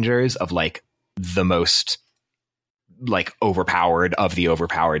the Avengers, of the most overpowered of the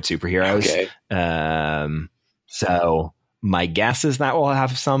overpowered superheroes. Okay. So my guess is that will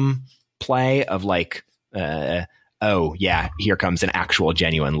have some play of here comes an actual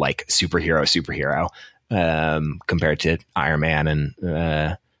genuine superhero. compared to Iron Man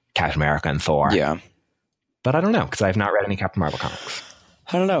and Captain America and Thor. Yeah. But I don't know, because I've not read any Captain Marvel comics.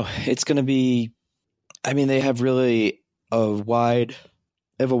 I don't know. It's going to be, I mean, they have really a wide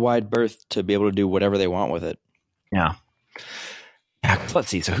berth to be able to do whatever they want with it. Yeah. Let's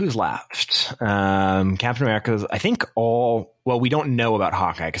see. So who's left? Captain America's, I think we don't know about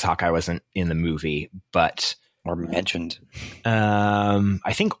Hawkeye because Hawkeye wasn't in the movie, but... Or mentioned.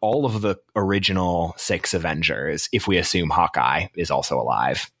 I think all of the original 6 Avengers, if we assume Hawkeye is also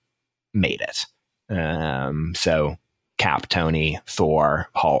alive, made it. So Cap, Tony, Thor,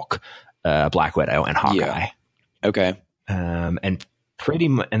 Hulk, Black Widow, and Hawkeye. Yeah. Okay. And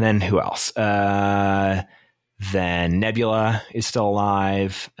then who else? Then Nebula is still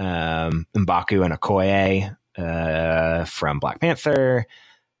alive. M'Baku and Okoye from Black Panther.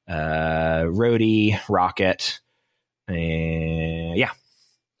 Rhodey, Rocket, and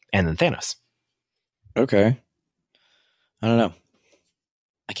then Thanos. Okay. I don't know.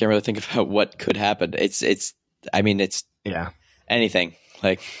 I can't really think about what could happen. It's anything,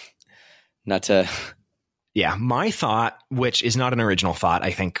 like, not to. Yeah, my thought, which is not an original thought,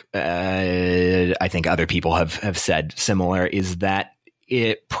 I think other people have said similar, is that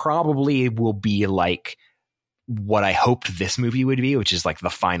it probably will be like what I hoped this movie would be, which is like the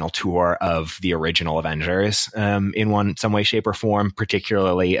final tour of the original Avengers, in some way, shape, or form,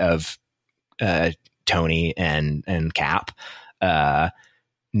 particularly of Tony and Cap.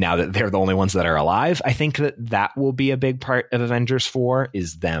 Now that they're the only ones that are alive, I think that will be a big part of Avengers 4,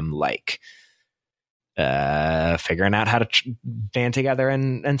 is them like figuring out how to band together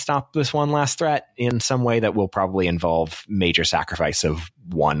and stop this one last threat in some way that will probably involve major sacrifice of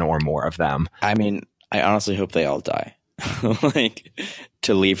one or more of them. I mean, I honestly hope they all die, like,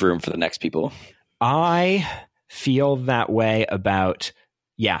 to leave room for the next people. I feel that way about,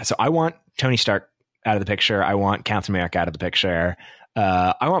 so I want Tony Stark out of the picture. I want Captain America out of the picture.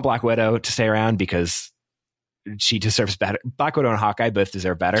 I want Black Widow to stay around because she deserves better. Black Widow and Hawkeye both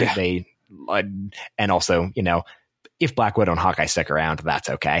deserve better. Yeah. And also, if Black Widow and Hawkeye stick around, that's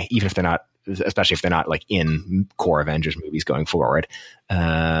okay. Even if they're not, especially if they're not like in core Avengers movies going forward.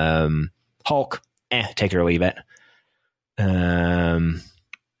 Hulk, take it or leave it. And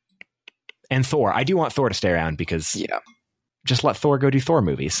Thor, I do want Thor to stay around because just let Thor go do Thor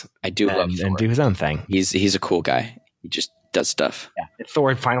movies. I do love Thor. And do his own thing. He's a cool guy. He just does stuff. Yeah,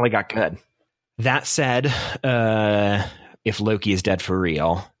 Thor finally got good. That said, if Loki is dead for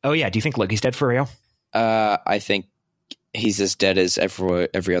real. Oh yeah, do you think Loki's dead for real? I think he's as dead as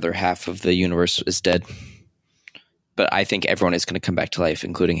every other half of the universe is dead. But I think everyone is going to come back to life,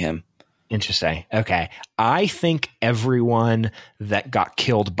 including him. Interesting. Okay. I think everyone that got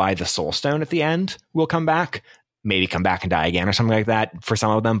killed by the Soul Stone at the end will come back. Maybe come back and die again or something like that for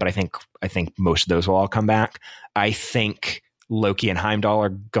some of them, but I think most of those will all come back. I think Loki and Heimdall are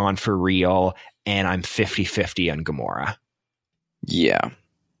gone for real, and I'm 50-50 on Gamora. Yeah.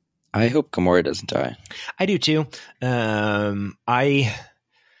 I hope Gamora doesn't die. I do too.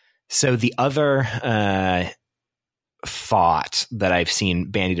 So the other thought that I've seen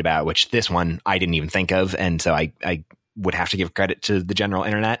bandied about, which this one I didn't even think of, and so I would have to give credit to the general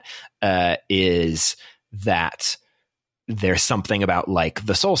internet, is that there's something about like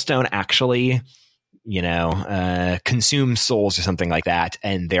the Soul Stone actually, consumes souls or something like that,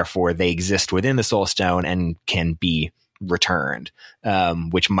 and therefore they exist within the Soul Stone and can be returned,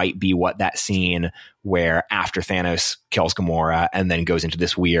 which might be what that scene where after Thanos kills Gamora and then goes into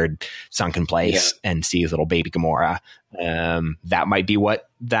this weird sunken place and sees little baby Gamora, that might be what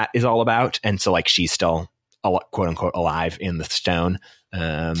that is all about. And so like she's still quote unquote alive in the stone,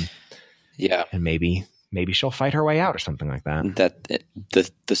 and maybe she'll fight her way out or something like that.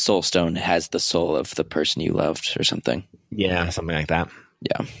 That the Soul Stone has the soul of the person you loved or something. Yeah, something like that.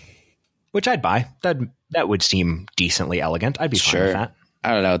 Yeah. Which I'd buy. That would seem decently elegant. I'd be fine with that.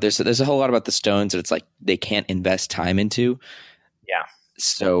 I don't know. There's a whole lot about the stones that it's like they can't invest time into. Yeah.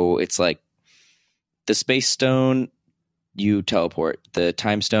 So it's like the space stone, you teleport. The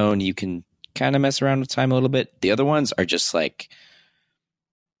time stone, you can kind of mess around with time a little bit. The other ones are just like,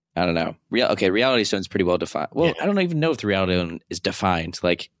 I don't know. Reality stone's pretty well defined. Well, I don't even know if the reality stone is defined.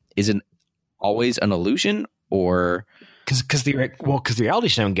 Like, is it always an illusion or? Because the reality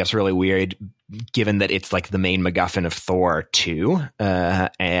stone gets really weird, given that it's like the main MacGuffin of Thor 2,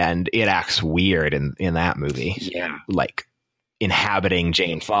 and it acts weird in that movie. Yeah, like inhabiting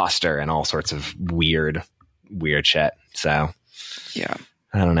Jane Foster and all sorts of weird shit. So yeah,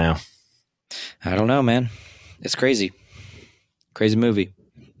 I don't know, man. It's crazy movie.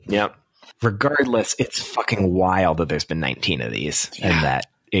 Yep. Regardless, it's fucking wild that there's been 19 of these, and that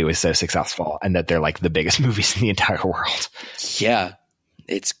it was so successful and that they're like the biggest movies in the entire world. Yeah,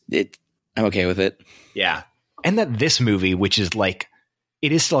 I'm okay with it. Yeah. And that this movie, which is like,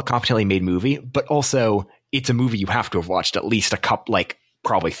 it is still a competently made movie, but also it's a movie you have to have watched at least a couple, like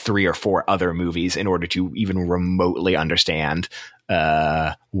probably 3 or 4 other movies in order to even remotely understand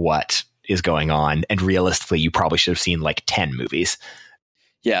what is going on. And realistically, you probably should have seen like 10 movies.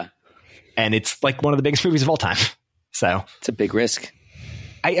 Yeah. And it's like one of the biggest movies of all time. So it's a big risk.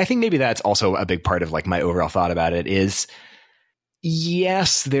 I think maybe that's also a big part of like my overall thought about it is,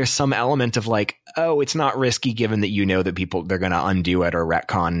 yes, there's some element of like, oh, it's not risky given that you know that they're going to undo it or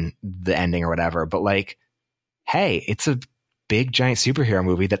retcon the ending or whatever. But like, hey, it's a big giant superhero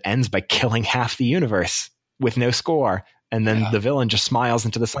movie that ends by killing half the universe with no score. And then the villain just smiles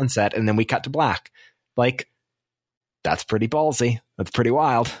into the sunset and then we cut to black. Like, that's pretty ballsy. That's pretty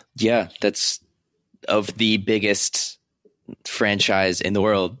wild. Yeah, that's of the biggest franchise in the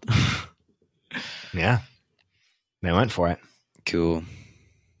world. Yeah. They went for it. Cool.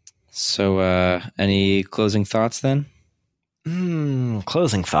 So, any closing thoughts then?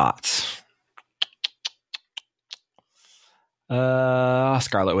 Closing thoughts.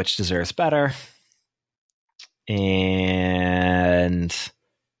 Scarlet Witch deserves better. And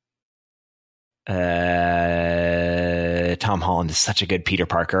Tom Holland is such a good Peter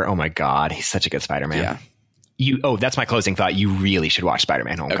Parker. Oh my God, he's such a good Spider-Man. Yeah. That's my closing thought. You really should watch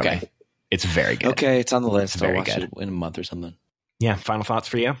Spider-Man Homecoming. Okay. It's very good. Okay, it's on the list. It's very I'll watch good. it in a month or something. Yeah, final thoughts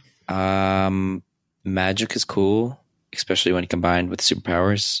for you? Magic is cool, especially when combined with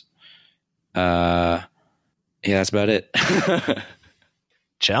superpowers. Yeah, that's about it.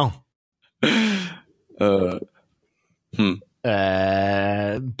 Chill.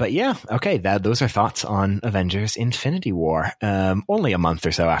 But yeah, okay. Those are thoughts on Avengers Infinity War. Only a month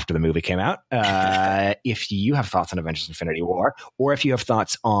or so after the movie came out. If you have thoughts on Avengers Infinity War, or if you have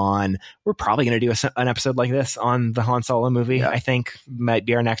thoughts on, we're probably going to do an episode like this on the Han Solo movie. Yeah. I think might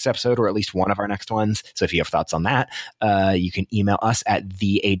be our next episode, or at least one of our next ones. So if you have thoughts on that, you can email us at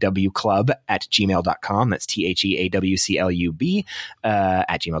theawclub@gmail.com. That's THEAWCLUB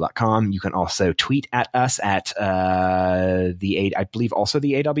at gmail.com. You can also tweet at us at I believe also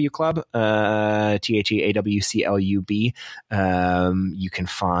the AW Club, THEAWCLUB. You can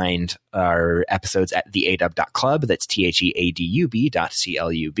find our episodes at theadub.club. That's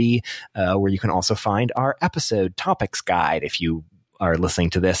THEADUB.CLUB, where you can also find our episode topics guide if you are listening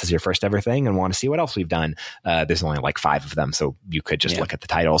to this as your first ever thing and want to see what else we've done. There's only like 5 of them, so you could just look at the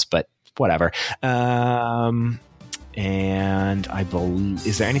titles, but whatever. And I believe,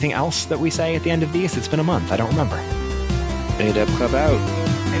 is there anything else that we say at the end of these? It's been a month. I don't remember. ADUB Club out.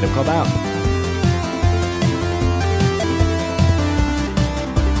 ADUB Club out.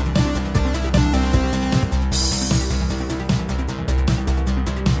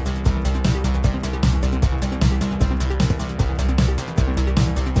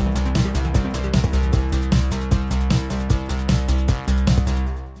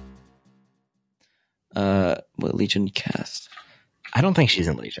 What Legion cast? I don't think she's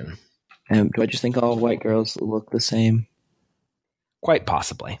in Legion. Do I just think all white girls look the same? Quite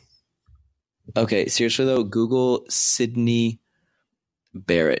possibly. Okay, seriously though, Google Sydney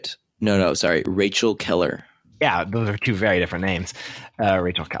Barrett. No, sorry, Rachel Keller. Yeah, those are 2 very different names.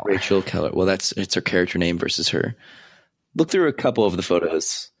 Rachel Keller. Rachel Keller. Well, it's her character name versus her. Look through a couple of the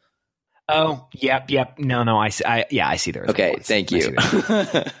photos. Oh, yep. No, I see. I see there. Okay, thank you.